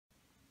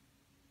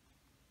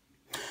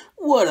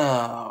What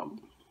up?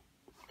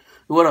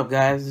 What up,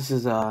 guys? This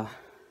is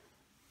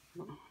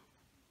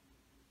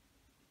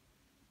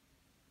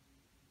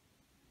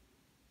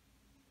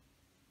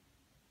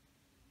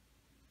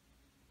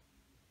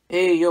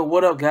Hey, yo,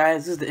 what up,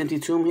 guys? This is the Empty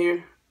Tomb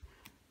here,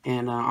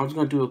 and I'm just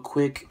gonna do a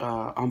quick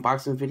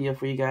unboxing video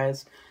for you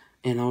guys,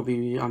 and I'll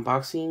be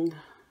unboxing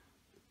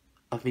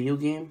a video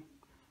game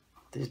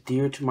that's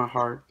dear to my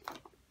heart.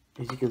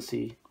 As you can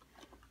see,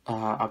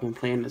 I've been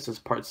playing this as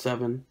part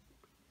 7.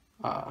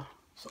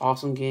 It's an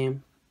awesome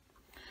game,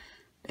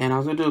 and I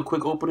was gonna do a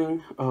quick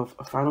opening of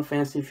Final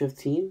Fantasy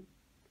 15,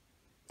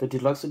 the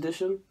Deluxe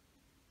Edition,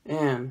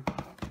 and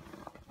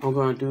I'm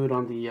gonna do it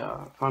on the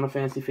Final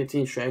Fantasy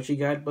 15 Strategy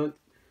Guide book.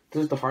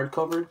 This is the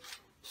hardcover,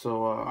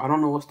 so I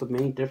don't know what's the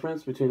main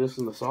difference between this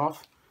and the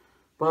soft,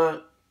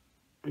 but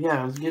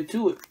yeah, let's get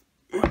to it.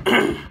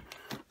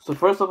 So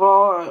first of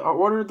all, I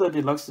ordered the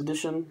deluxe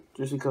edition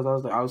just because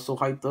I was so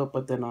hyped up,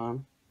 but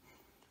then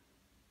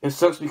it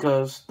sucks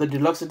because the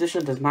deluxe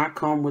edition does not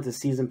come with a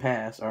season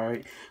pass. All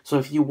right, so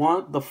if you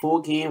want the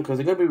full game, because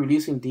they're gonna be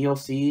releasing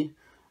DLC,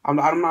 I'm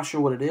not sure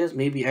what it is.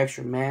 Maybe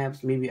extra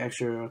maps, maybe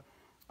extra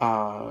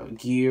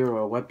gear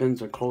or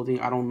weapons or clothing.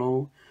 I don't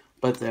know.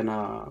 But then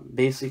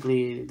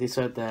basically they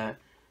said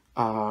that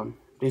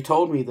they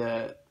told me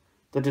that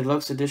the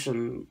deluxe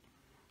edition,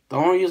 the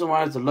only reason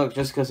why it's deluxe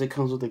just because it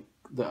comes with the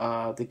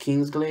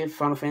Kingsglaive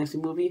Final Fantasy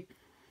movie,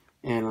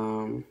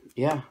 and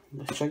yeah,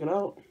 let's check it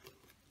out.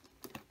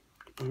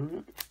 All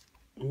right,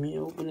 let me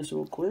open this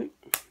real quick.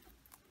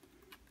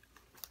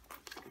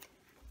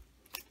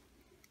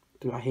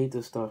 Dude, I hate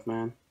this stuff,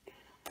 man.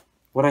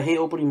 What I hate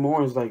opening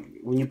more is like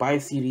when you buy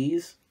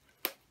CDs.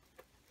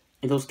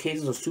 And those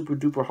cases are super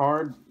duper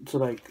hard to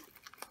like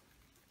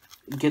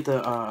get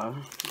the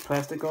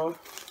plastic off.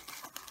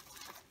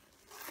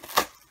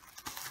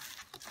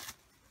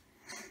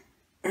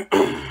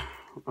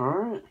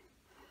 Alright.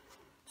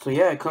 So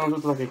yeah, it comes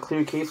with like a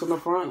clear case on the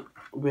front,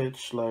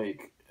 which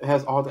like it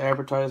has all the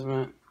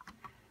advertisement.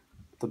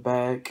 The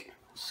back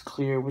is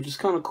clear, which is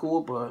kind of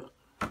cool, but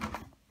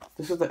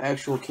this is the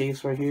actual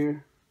case right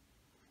here.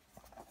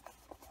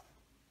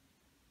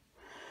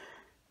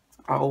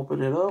 I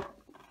open it up.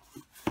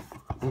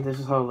 And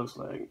this is how it looks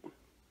like.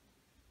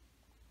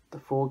 The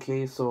full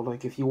case. So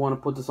like if you want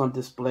to put this on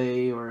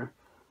display or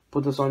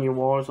put this on your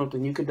wall or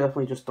something, you could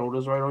definitely just throw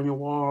this right on your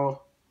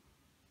wall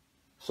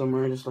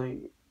somewhere, just like,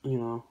 you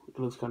know, it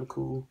looks kind of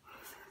cool.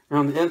 And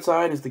on the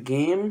inside is the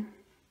game,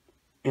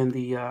 and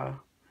the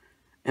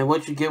and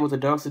what you get with the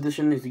Deluxe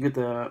Edition is you get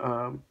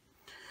the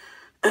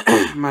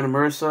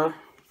Manamursa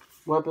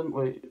weapon.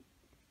 Wait.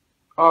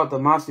 Oh, the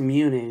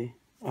Masamune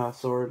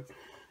sword.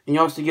 And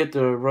you also get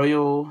the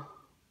real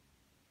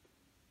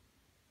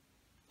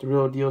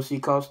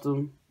DLC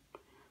costume,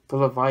 the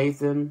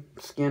Leviathan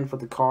skin for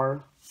the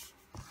car,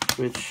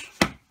 which,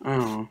 I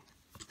don't know.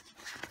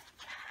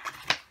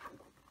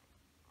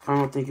 I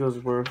don't think it was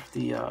worth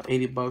the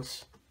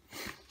 $80,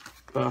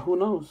 but who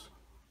knows?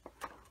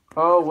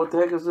 Oh, what the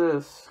heck is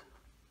this?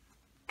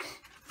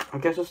 I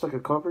guess it's like a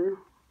cover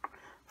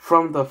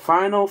from the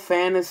Final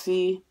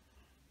Fantasy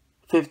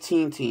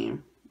 15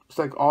 team. It's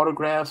like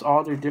autographs,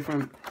 all their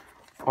different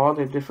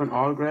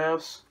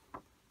autographs.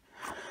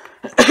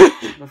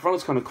 The front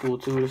is kind of cool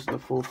too. This is the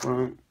full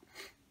front.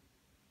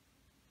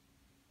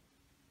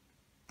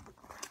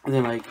 And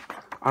then like,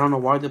 I don't know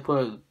why they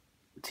put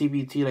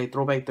TBT, like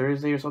Throwback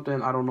Thursday or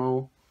something. I don't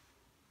know.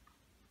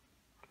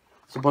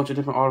 It's a bunch of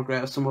different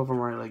autographs. Some of them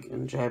are like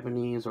in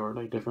Japanese or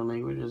like different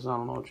languages. I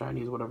don't know,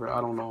 Chinese, whatever.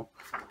 I don't know.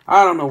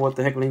 I don't know what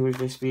the heck language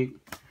they speak.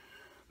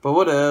 But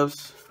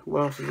whatevs.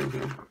 What else is in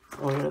here?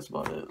 Oh yeah, that's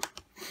about it.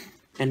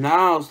 And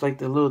now it's like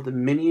the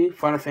mini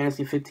Final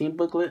Fantasy 15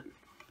 booklet.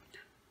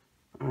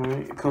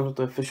 Alright, it comes with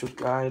the official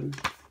guide,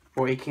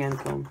 or it can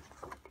come.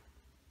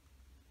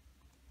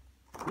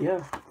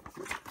 Yeah.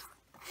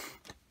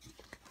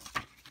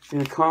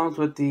 And it comes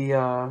with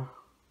the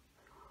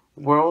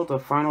World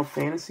of Final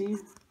Fantasy.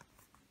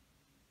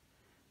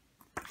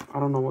 I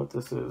don't know what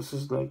this is. This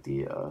is like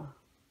the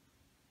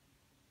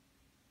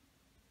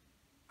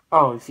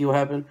oh, you see what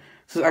happened?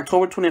 This is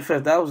October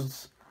 25th.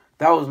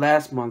 That was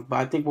last month, but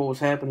I think what was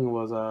happening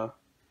was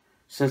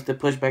since they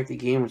pushed back the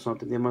game or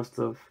something, they must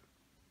have.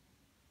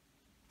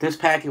 This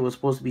packet was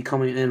supposed to be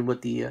coming in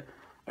with the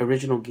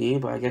original game,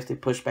 but I guess they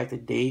pushed back the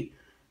date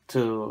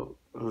to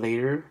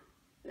later,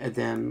 and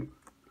then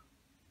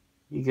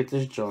you get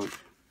this junk.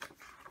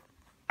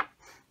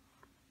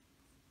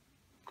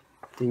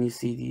 Then you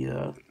see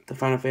the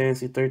Final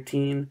Fantasy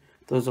 13,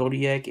 the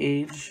Zodiac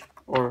Age,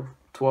 or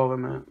 12. I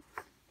meant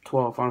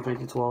 12. Final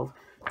Fantasy 12.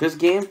 This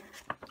game,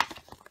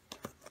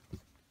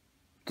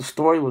 the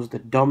story was the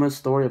dumbest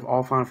story of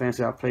all Final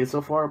Fantasy I've played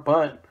so far,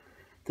 but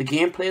the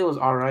gameplay was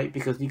alright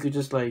because you could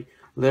just like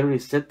literally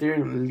sit there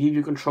and leave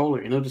your controller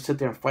and it'll just sit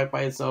there and fight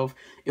by itself.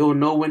 It will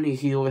know when to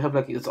heal. It have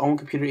like its own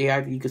computer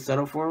AI that you could set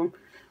up for him.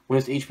 When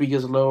its HP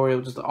gets lower, it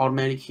will just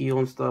automatic heal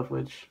and stuff,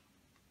 which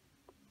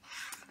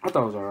I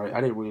thought was alright.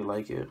 I didn't really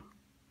like it.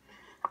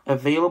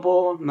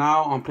 Available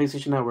now on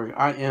PlayStation Network.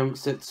 I Am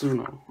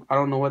Setsuno. I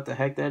don't know what the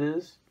heck that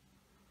is,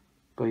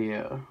 but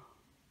yeah.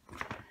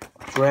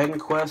 Dragon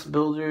Quest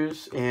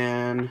Builders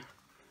and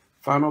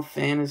Final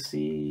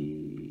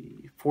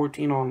Fantasy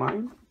 14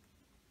 Online.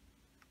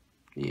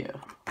 Yeah.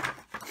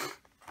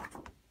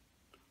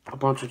 A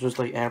bunch of just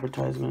like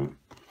advertisement.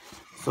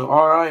 So,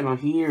 alright, now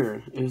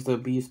here is the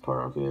beast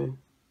part, okay?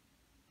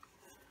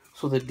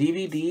 So the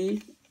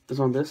DVD is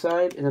on this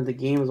side, and then the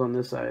game is on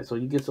this side. So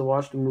you get to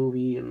watch the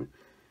movie and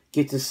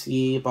get to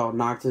see about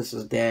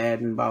Noctis'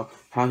 dad and about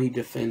how he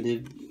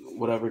defended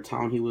whatever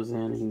town he was in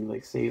and he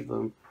like saved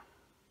them.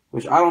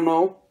 Which I don't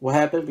know what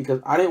happened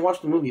because I didn't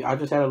watch the movie. I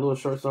just had a little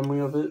short summary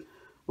of it,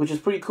 which is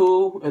pretty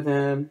cool. And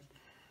then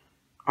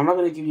I'm not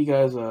gonna give you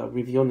guys a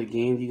review on the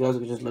game. You guys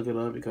can just look it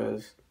up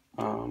because,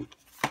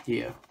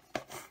 yeah.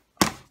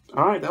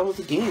 All right, that was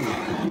the game.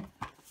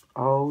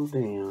 Oh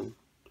damn.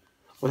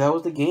 Well, that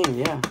was the game.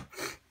 Yeah.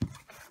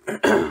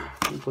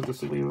 Let me put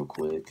this away real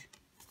quick.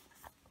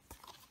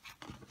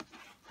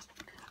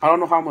 I don't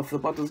know how I'm gonna feel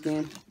about this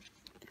game.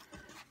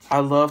 I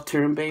love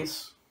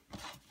turn-based.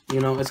 You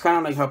know, it's kind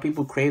of like how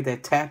people crave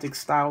that tactic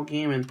style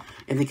game, and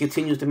they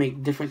continues to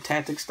make different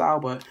tactic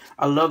style. But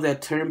I love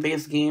that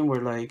turn-based game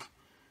where, like,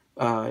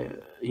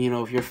 you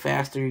know, if you're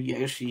faster,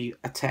 you actually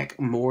attack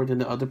more than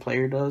the other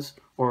player does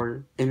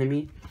or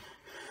enemy.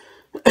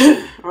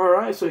 All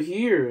right, so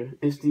here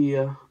is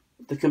the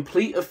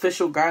complete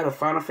official guide of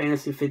Final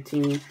Fantasy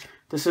 15.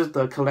 This is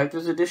the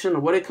collector's edition.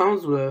 And what it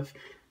comes with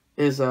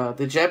is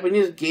the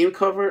Japanese game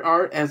cover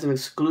art as an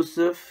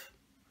exclusive,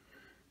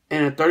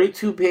 and a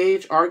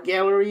 32-page art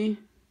gallery,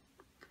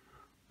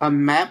 a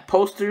map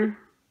poster,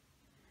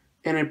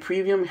 and a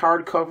premium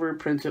hardcover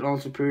printed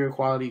on superior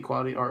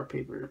quality art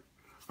paper.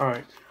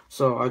 Alright,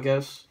 so I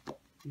guess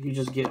you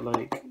just get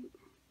like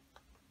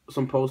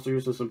some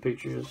posters and some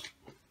pictures.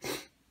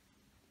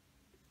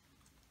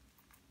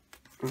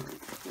 Alright,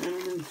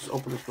 and just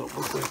open this up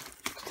real quick.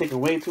 It's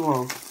taking way too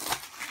long.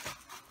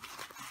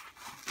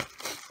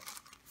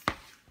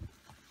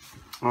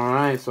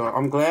 Alright, so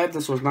I'm glad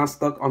this was not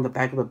stuck on the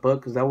back of the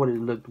book because that would have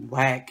looked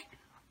whack.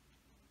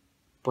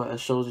 But it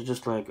shows you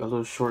just like a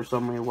little short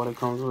summary of what it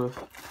comes with.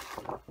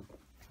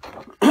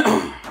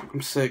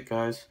 I'm sick,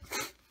 guys.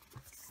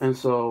 And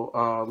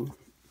so,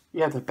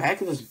 yeah, the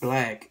back is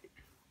black,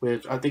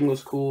 which I think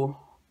was cool.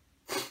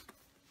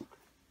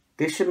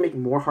 They should make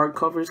more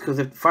hardcovers because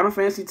if Final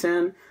Fantasy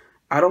X,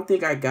 I don't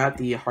think I got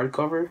the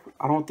hardcover.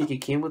 I don't think it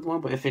came with one,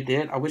 but if it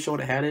did, I wish I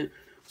would have had it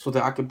so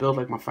that I could build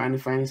like my Final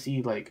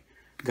Fantasy like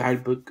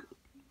guidebook,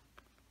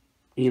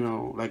 you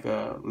know, like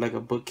a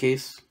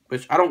bookcase.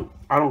 Which I don't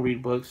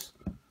read books.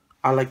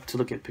 I like to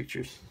look at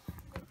pictures.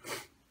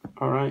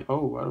 All right.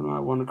 Oh, I don't know. I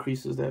want to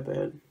crease is that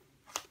bad.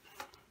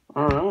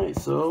 All right.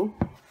 So,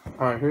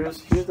 all right.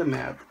 Here's the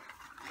map.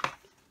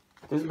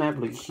 This map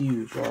looks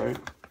huge. All right.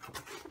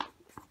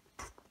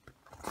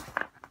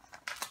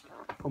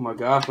 Oh my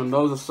gosh, my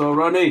nose is so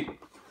runny.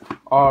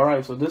 All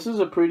right. So this is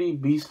a pretty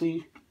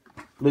beastly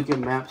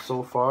looking map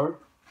so far.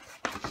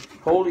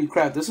 Holy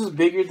crap! This is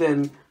bigger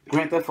than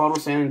Grand Theft Auto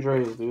San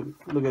Andreas, dude.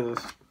 Look at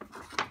this.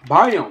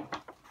 Biome.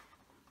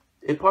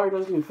 It probably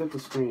doesn't even fit the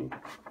screen.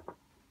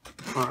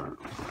 Alright.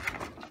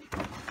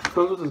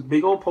 Comes with this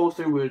big old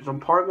poster, which I'm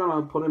probably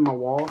gonna put in my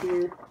wall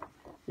here,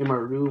 in my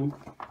room,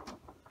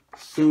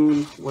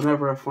 soon,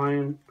 whenever I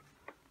find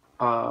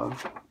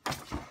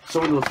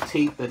some of those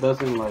tape that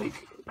doesn't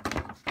like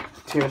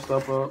tear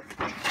stuff up.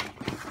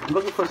 I'm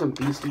looking for some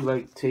beastly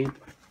like tape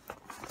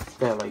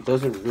that like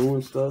doesn't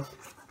ruin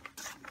stuff,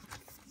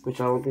 which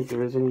I don't think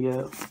there is any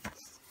yet.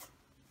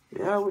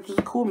 Yeah, which is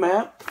a cool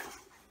map.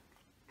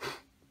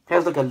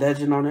 Has like a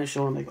legend on it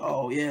showing like,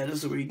 oh yeah, this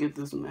is where you get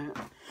this map.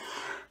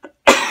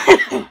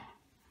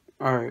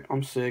 Alright,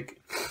 I'm sick.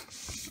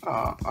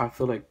 I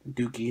feel like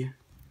Dookie.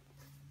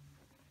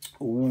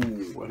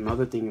 Ooh,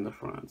 another thing in the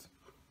front.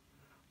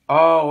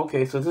 Oh,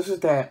 okay, so this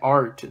is that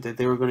art that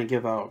they were going to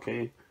give out,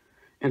 okay?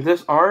 And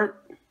this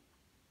art,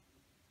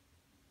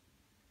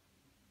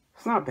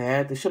 it's not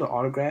bad. They should have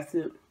autographed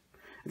it.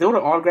 If they would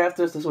have autographed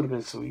this would have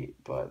been sweet,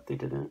 but they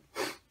didn't.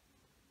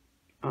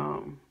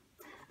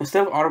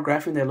 Instead of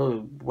autographing that little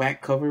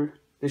whack cover,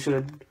 they should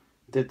have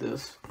did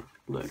this.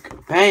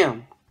 Look,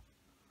 bam!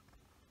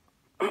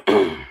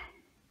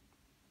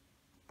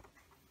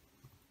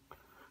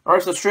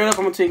 Alright, so straight up,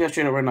 I'm gonna tell you guys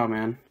straight up right now,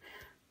 man.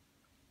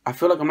 I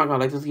feel like I'm not gonna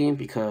like this game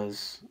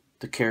because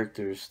the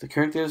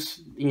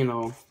characters, you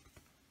know,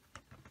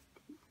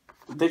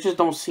 they just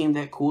don't seem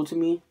that cool to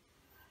me.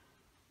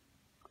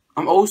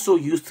 I'm also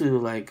used to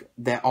like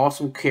that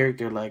awesome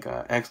character like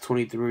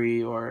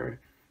X-23 or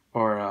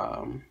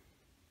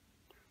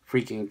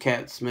freaking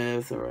Cat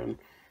Smith and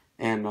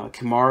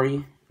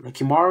Kimari. Like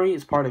Kimari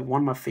is probably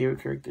one of my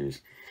favorite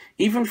characters.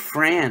 Even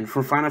Fran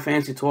from Final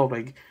Fantasy 12.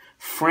 Like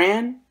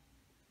Fran,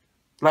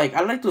 like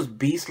I like those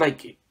beasts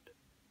like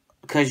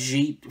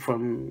Khajiit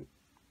from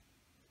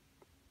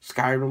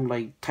Skyrim,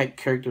 like type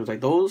characters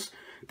like those.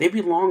 They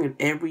belong in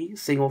every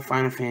single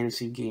Final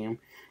Fantasy game.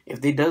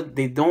 If they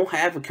don't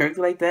have a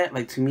character like that,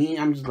 like to me,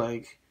 I'm just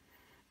like,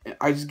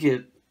 I just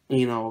get,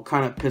 you know,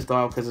 kind of pissed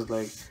off because it's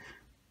like,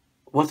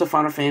 what's a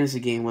Final Fantasy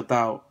game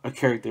without a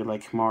character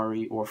like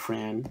Kimari or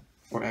Fran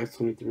or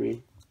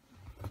X-23?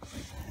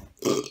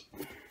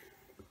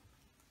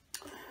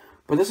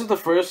 But this is the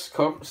first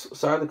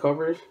side of the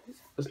cover.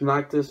 It's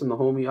Noctis and the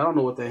homie. I don't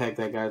know what the heck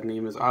that guy's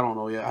name is. I don't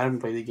know yet. I haven't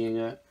played the game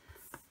yet.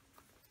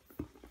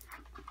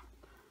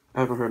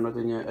 I haven't heard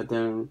nothing yet. And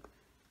then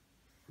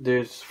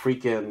there's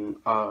freaking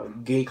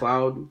Gay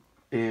Cloud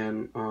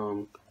and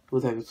who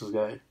the heck is this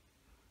guy?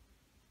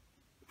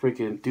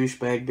 Freaking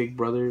douchebag big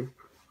brother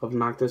of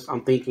Noctis.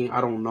 I'm thinking,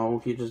 I don't know.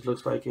 He just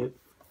looks like it.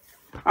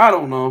 I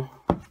don't know.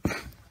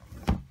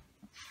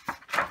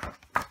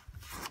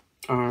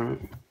 Alright.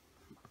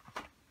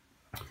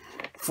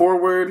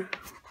 Forward.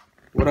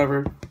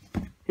 Whatever.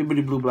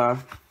 Hibbity blue blah.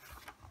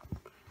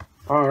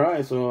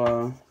 Alright,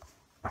 so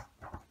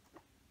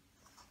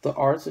the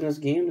arts in this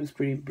game is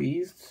pretty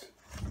beast.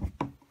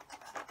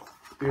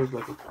 Here's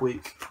like a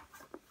quick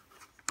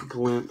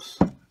glimpse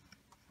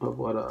of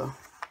what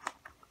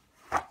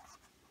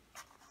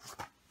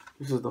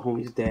this is the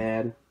homie's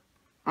dad.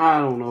 I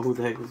don't know who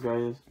the heck this guy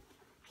is.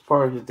 As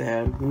far as his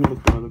dad, let me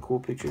look for another cool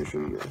picture and show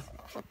you guys.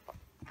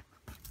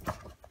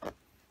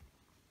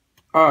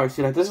 Alright,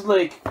 see, like, this is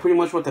like pretty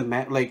much what the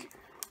map, like,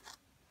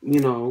 you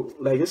know,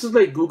 like this is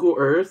like Google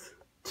Earth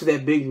to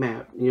that big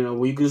map, you know,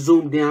 where you can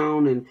zoom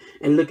down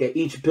and look at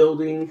each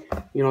building.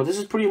 You know, this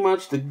is pretty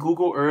much the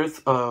Google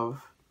Earth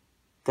of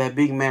that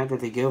big map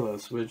that they give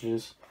us, which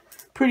is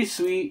pretty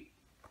sweet.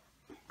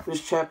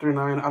 This chapter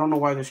 9. I don't know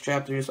why this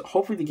chapter is.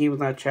 Hopefully the game is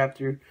not a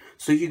chapter,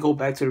 so you can go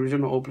back to the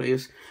original old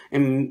place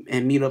and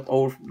meet up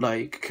old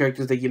like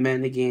characters that you met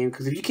in the game.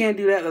 Because if you can't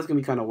do that, that's gonna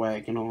be kind of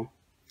whack, you know.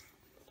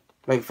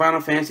 Like Final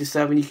Fantasy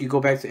 7, you can go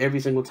back to every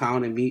single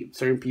town and meet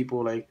certain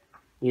people, like,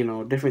 you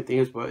know, different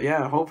things. But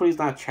yeah, hopefully it's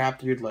not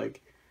chaptered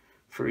like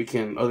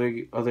freaking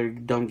other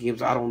dumb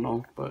games. I don't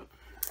know, but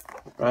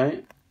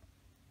right,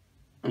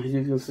 as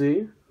you can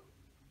see.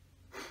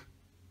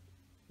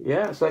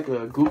 Yeah, it's like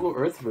a Google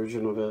Earth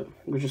version of it,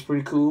 which is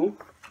pretty cool.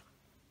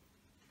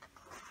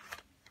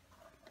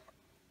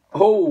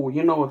 Oh,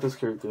 you know what this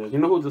character is. You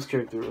know who this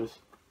character is.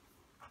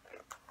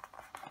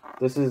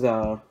 This is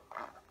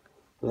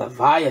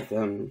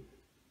Leviathan,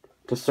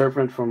 the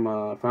serpent from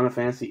Final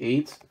Fantasy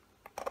VIII,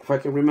 if I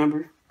can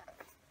remember.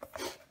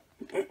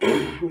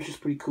 Which is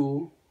pretty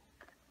cool.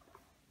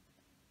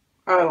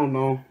 I don't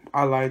know.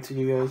 I lied to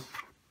you guys.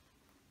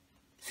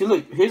 See,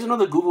 look, here's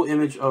another Google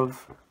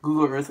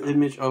Earth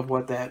image of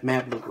what that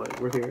map looked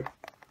like. We're here.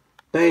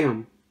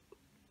 Bam.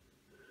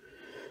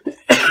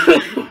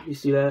 You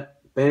see that?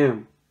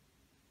 Bam.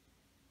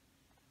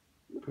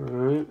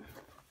 Alright.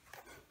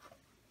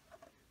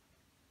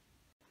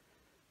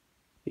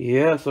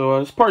 Yeah, so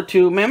it's part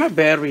 2. Man, my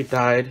battery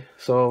died,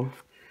 so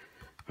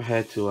I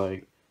had to,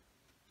 like,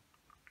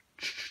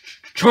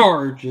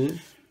 charge it.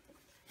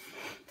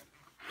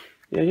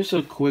 Yeah, just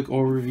a quick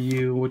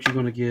overview of what you're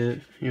gonna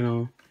get, you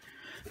know.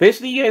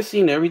 Basically, you guys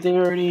seen everything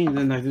already, and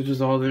then like there's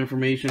just all the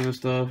information and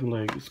stuff, and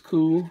like it's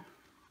cool.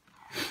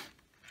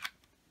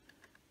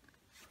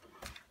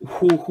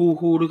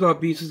 Look how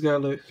beast this guy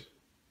looks.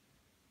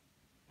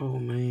 Oh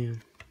man.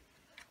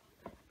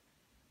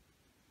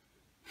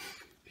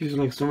 These are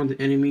like some of the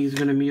enemies you're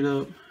gonna meet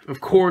up. Of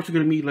course, you're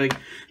gonna meet like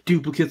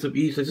duplicates of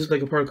each. Like just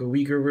like a part of a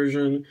weaker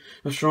version,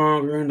 a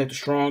stronger, and like the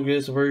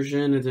strongest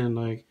version, and then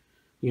like,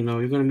 you know,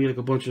 you're gonna meet like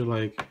a bunch of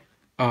like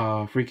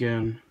a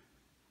freaking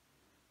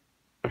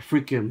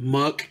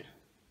muck.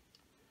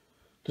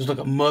 There's like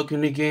a muck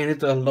in the game.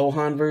 It's the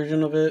Lohan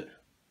version of it.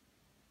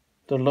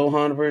 The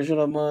Lohan version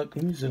of muck.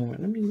 Let me zoom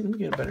in. Let me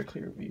get a better,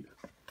 clearer view.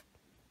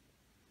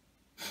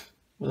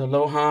 With the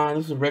Lohan,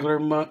 this is the regular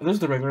muck. This is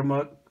the regular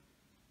muck.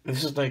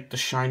 This is like the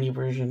shiny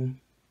version.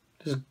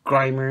 This is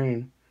Grimer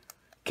and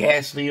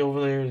Ghastly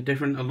over there. The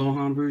different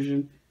Lohan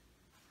version.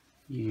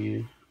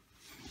 Yeah.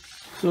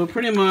 So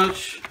pretty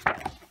much,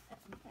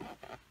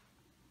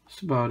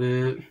 that's about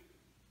it.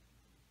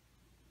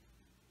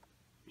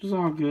 It's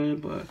all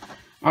good, but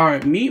all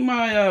right. Meet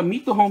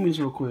the homies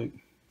real quick.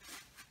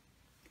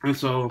 And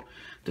so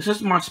this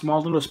is my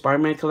small little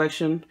Spider-Man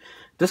collection.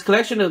 This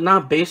collection is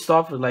not based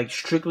off of like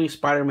strictly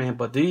Spider-Man,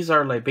 but these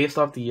are like based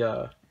off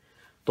the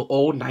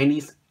old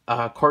 '90s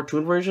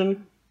cartoon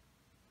version,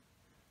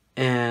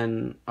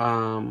 and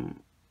the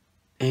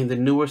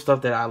newer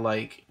stuff that I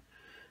like,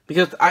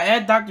 because I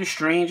add Doctor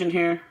Strange in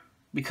here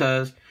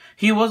because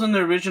he was in the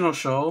original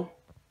show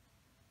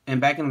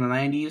and back in the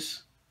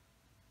 '90s,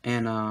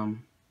 and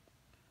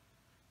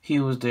he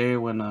was there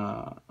when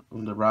the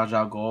Ra's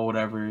al Ghul,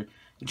 whatever,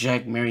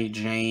 Jack married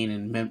Jane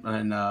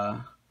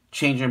and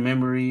changed her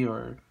memory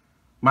or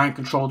mind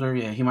controlled her.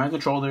 Yeah, he mind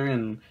controlled her,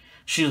 and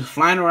she was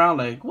flying around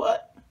like,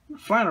 what?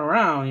 Flying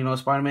around, you know,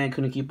 Spider-Man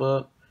couldn't keep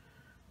up.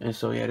 And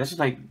so, yeah, this is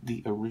like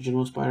the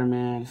original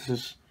Spider-Man. This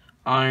is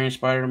Iron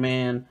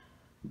Spider-Man,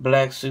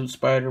 Black Suit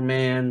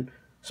Spider-Man,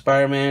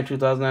 Spider-Man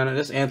 2009.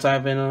 This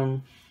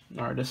Anti-Venom.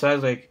 Alright, this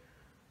has like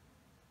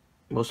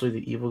mostly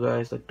the evil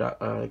guys, like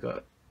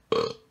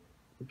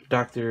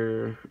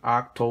Dr.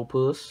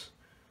 Octopus,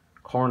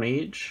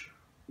 Carnage,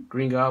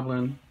 Green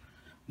Goblin,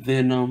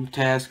 Venom,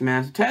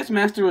 Taskmaster.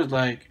 Taskmaster was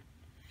like,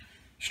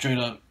 straight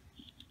up,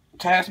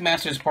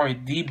 Taskmaster is probably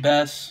the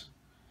best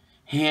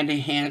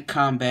hand-to-hand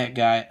combat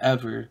guy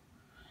ever.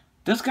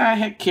 This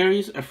guy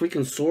carries a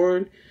freaking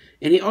sword,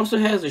 and he also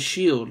has a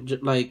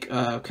shield, like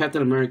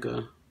Captain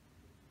America.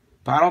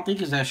 But I don't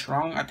think it's that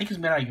strong. I think it's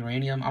made out of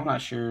uranium. I'm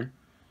not sure.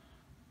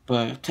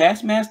 But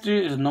Taskmaster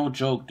is no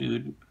joke,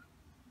 dude.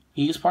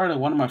 He's part of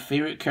one of my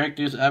favorite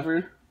characters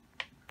ever.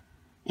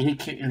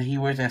 And he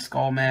wears that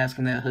skull mask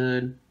and that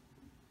hood.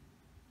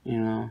 You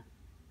know.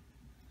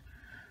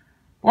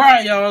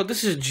 Alright, y'all.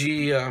 This is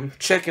G.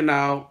 Checking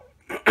out.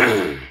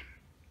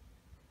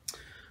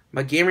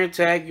 My gamer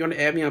tag, you want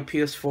to add me on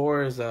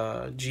PS4 is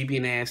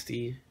GB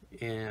Nasty.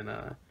 And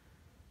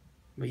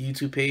my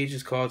YouTube page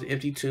is called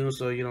Empty Tune.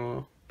 So, you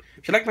know,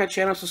 if you like my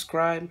channel,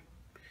 subscribe.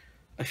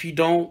 If you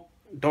don't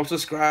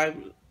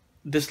subscribe.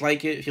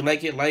 Dislike it. If you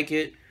like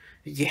it.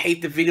 If you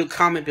hate the video,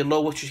 comment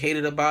below what you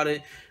hated about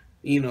it.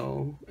 You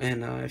know,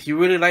 and if you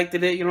really liked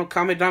it, you know,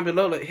 comment down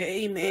below like,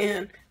 hey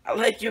man, I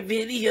like your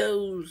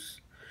videos.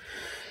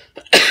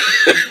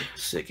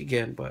 Sick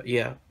again, but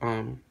yeah.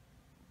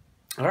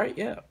 Alright,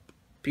 yeah.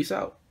 Peace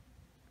out.